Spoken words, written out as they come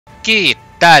¿Qué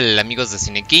tal, amigos de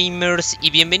CINEGamers? Y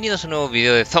bienvenidos a un nuevo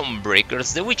video de Thronebreaker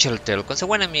de Witcher Tale con su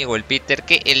buen amigo el Peter,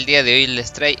 que el día de hoy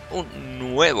les trae un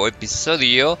nuevo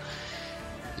episodio.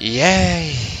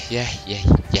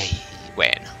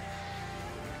 Bueno,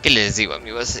 ¿qué les digo,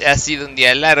 amigos? Ha sido un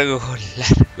día largo,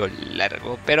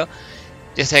 pero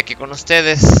ya sé que con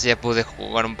ustedes ya pude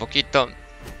jugar un poquito.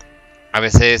 A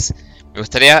veces me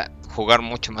gustaría jugar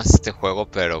mucho más este juego,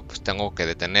 pero pues tengo que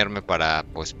detenerme para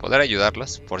pues poder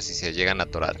ayudarlos por si se llegan a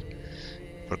atorar,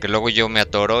 porque luego yo me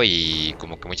atoro y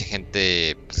como que mucha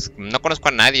gente, pues, no conozco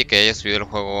a nadie que haya subido el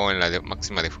juego en la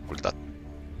máxima dificultad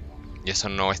y eso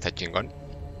no está chingón.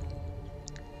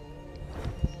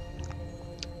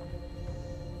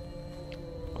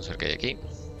 Vamos a ver qué hay aquí.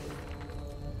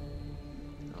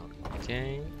 Ok.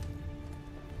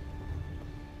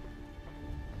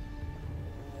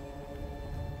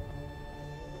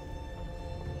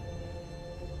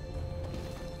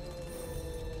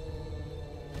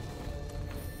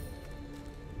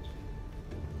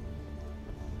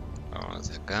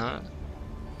 Vamos acá.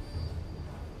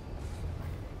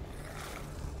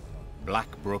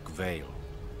 Blackbrook Vale.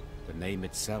 The name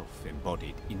itself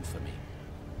embodied infamy.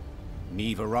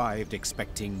 Neve arrived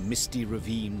expecting misty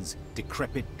ravines,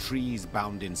 decrepit trees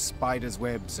bound in spiders'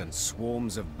 webs and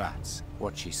swarms of bats.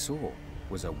 What she saw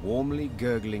was a warmly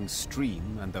gurgling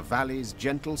stream and the valley's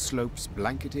gentle slopes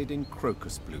blanketed in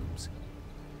crocus blooms.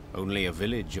 Only a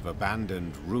village of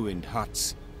abandoned, ruined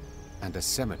huts and a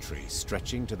cemetery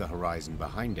stretching to the horizon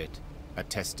behind it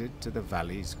attested to the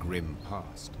valley's grim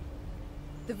past.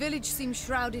 The village seems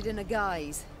shrouded in a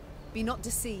guise. Be not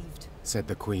deceived, said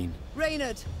the Queen.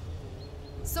 Reynard,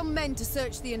 some men to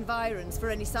search the environs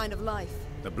for any sign of life.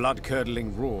 The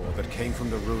blood-curdling roar that came from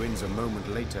the ruins a moment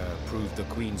later proved the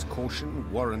Queen's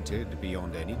caution warranted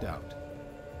beyond any doubt.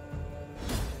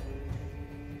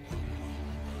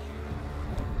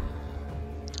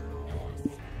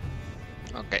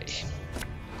 Ok.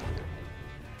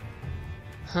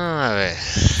 A ver.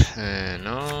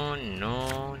 No.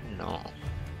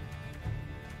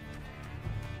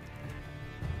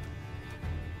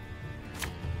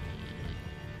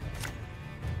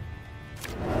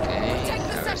 Ok,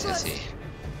 a ver si así.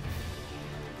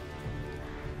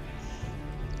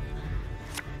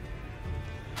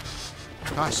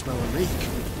 I smell a leak.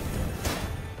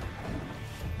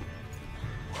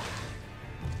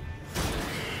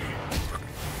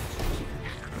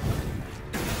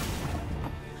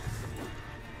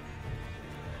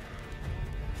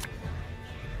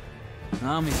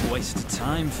 Army's a waste of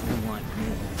time for them like me.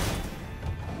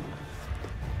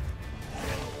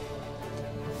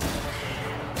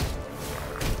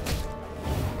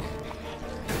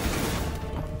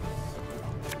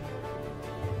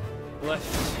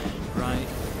 Left, right,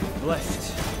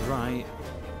 left, right.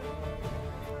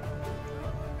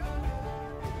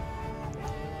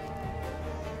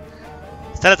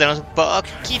 Esta la tenemos un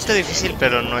poquito difícil,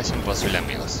 pero no es imposible,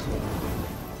 amigos.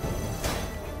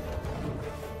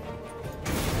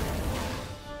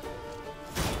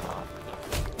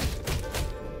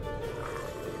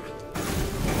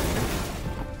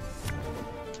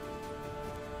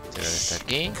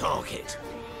 Aquí.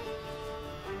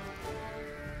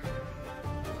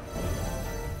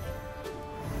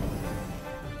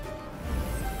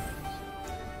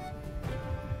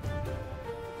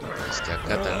 Este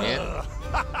acá también.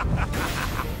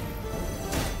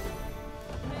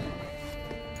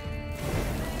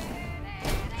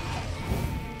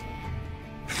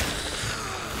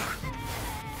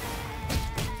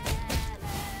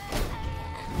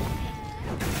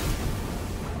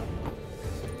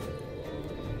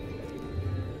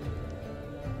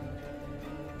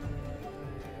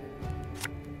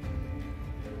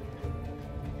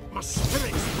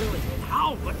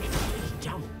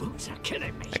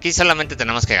 Aquí solamente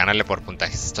tenemos que ganarle por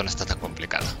puntajes, esto no está tan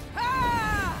complicado.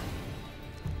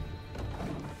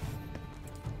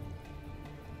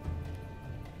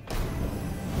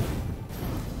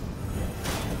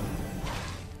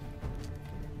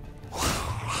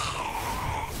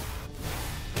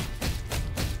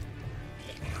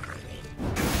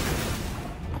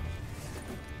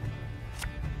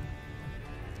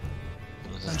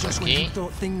 Vamos hasta aquí.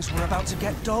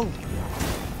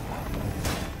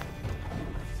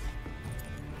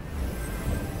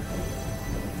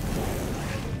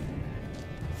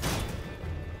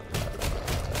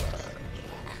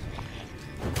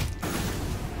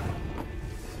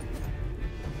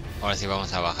 Ahora sí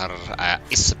vamos a bajar a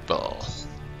Isabel.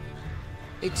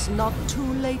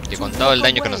 Y con todo el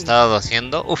daño que nos está dado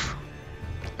haciendo, uff,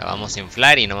 la vamos a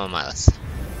inflar y no mamadas.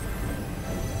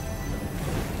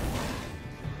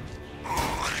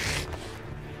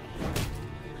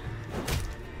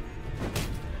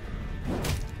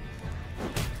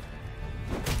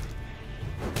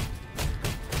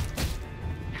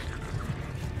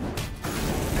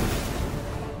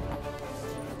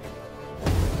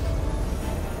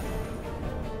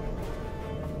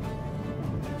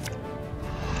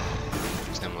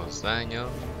 más daño.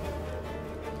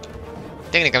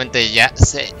 Técnicamente ya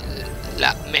se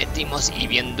la metimos y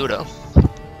bien duro.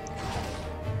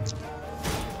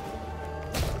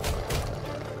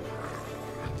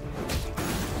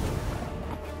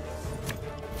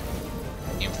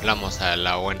 Inflamos a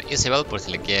la buena Isabel por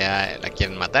si la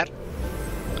quieren matar.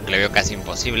 Aunque le veo casi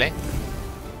imposible.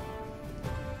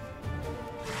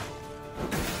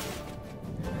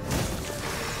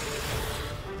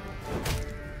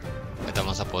 Ahorita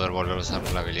vamos a poder volver a usar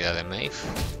la habilidad de Maeve.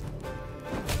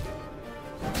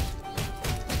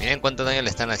 Miren cuánto daño le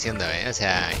están haciendo, o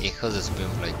sea, hijos de su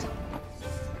Pinflight.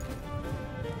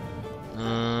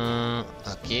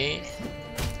 Aquí.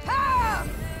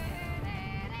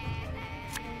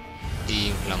 Y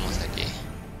inflamos aquí.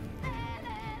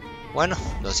 Bueno,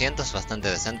 200, bastante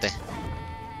decente.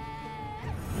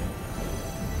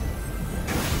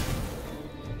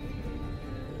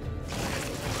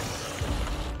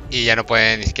 Y ya no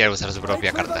puede ni siquiera usar su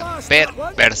propia carta.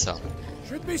 Perverso.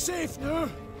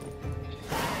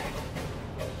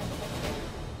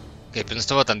 Ok, pues no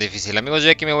estuvo tan difícil. Amigos,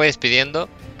 yo aquí me voy despidiendo,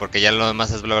 porque ya lo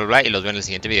demás es bla bla bla, y los veo en el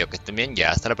siguiente video. Que estén bien,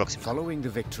 ya hasta la próxima. Following the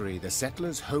victory, the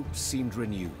settlers' hopes seemed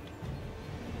renewed.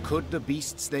 Could the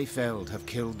beasts they felled have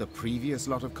killed the previous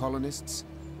lot of colonists?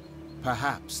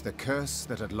 Perhaps the curse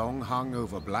that had long hung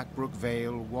over Blackbrook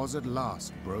Vale was at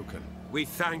last broken. We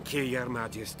thank you, Your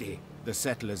Majesty. The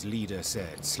settlers' leader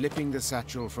said, slipping the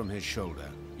satchel from his shoulder.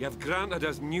 You've granted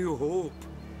us new hope.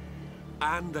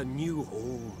 And a new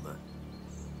home.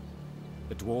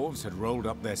 The dwarves had rolled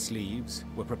up their sleeves,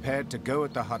 were prepared to go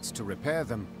at the huts to repair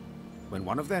them, when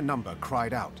one of their number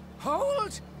cried out.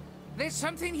 Hold! There's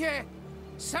something here.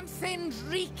 Something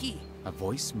reeky. A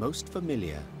voice most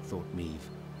familiar, thought Maeve.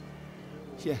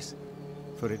 Yes,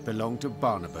 for it belonged to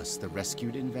Barnabas, the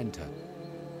rescued inventor.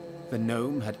 The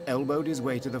gnome had elbowed his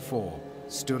way to the fore,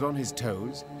 stood on his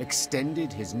toes,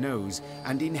 extended his nose,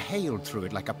 and inhaled through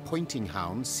it like a pointing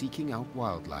hound seeking out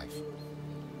wildlife.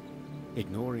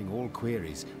 Ignoring all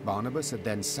queries, Barnabas had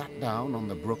then sat down on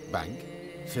the brook bank,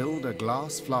 filled a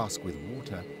glass flask with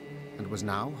water, and was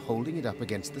now holding it up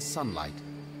against the sunlight,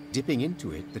 dipping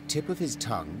into it the tip of his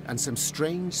tongue and some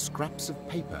strange scraps of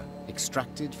paper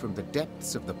extracted from the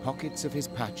depths of the pockets of his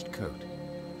patched coat.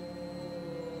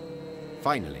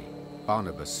 Finally,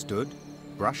 Barnabas stood,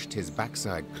 brushed his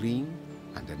backside clean,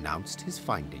 and announced his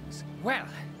findings. Well,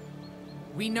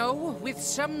 we know with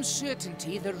some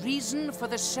certainty the reason for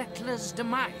the settlers'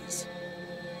 demise.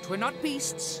 'Twere not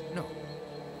beasts, no.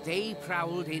 They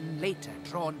prowled in later,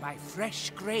 drawn by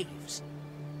fresh graves.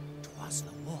 'Twas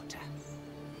the water.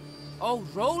 Oh,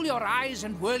 roll your eyes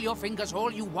and whirl your fingers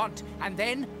all you want, and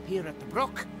then, here at the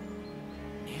brook,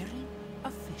 nary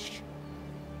a fish.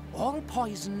 All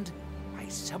poisoned by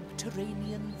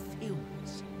subterranean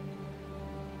fumes.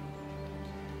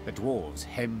 The dwarves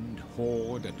hemmed,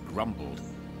 hawed, and grumbled,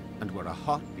 and were a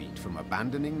heartbeat from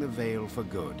abandoning the Vale for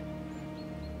good.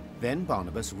 Then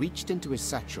Barnabas reached into his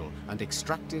satchel and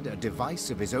extracted a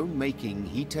device of his own making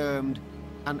he termed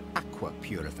an aqua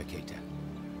purificator.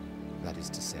 That is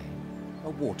to say,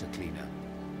 a water cleaner,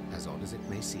 as odd as it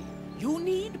may seem. You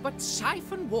need but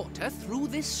siphon water through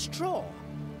this straw.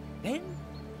 Then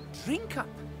drink up,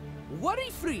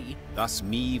 worry-free. Thus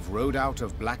Maeve rode out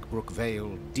of Blackbrook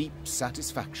Vale, deep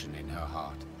satisfaction in her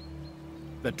heart.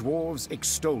 The dwarves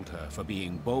extolled her for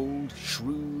being bold,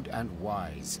 shrewd, and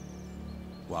wise,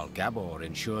 while Gabor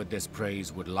ensured this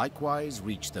praise would likewise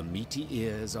reach the meaty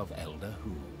ears of Elder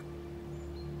Hoog.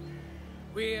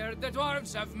 We're the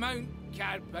dwarves of Mount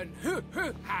Carbon,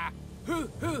 hoo-hoo-ha,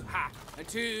 hoo-hoo-ha. And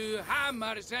 2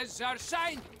 hammers is our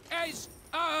sign, is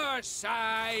our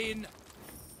sign.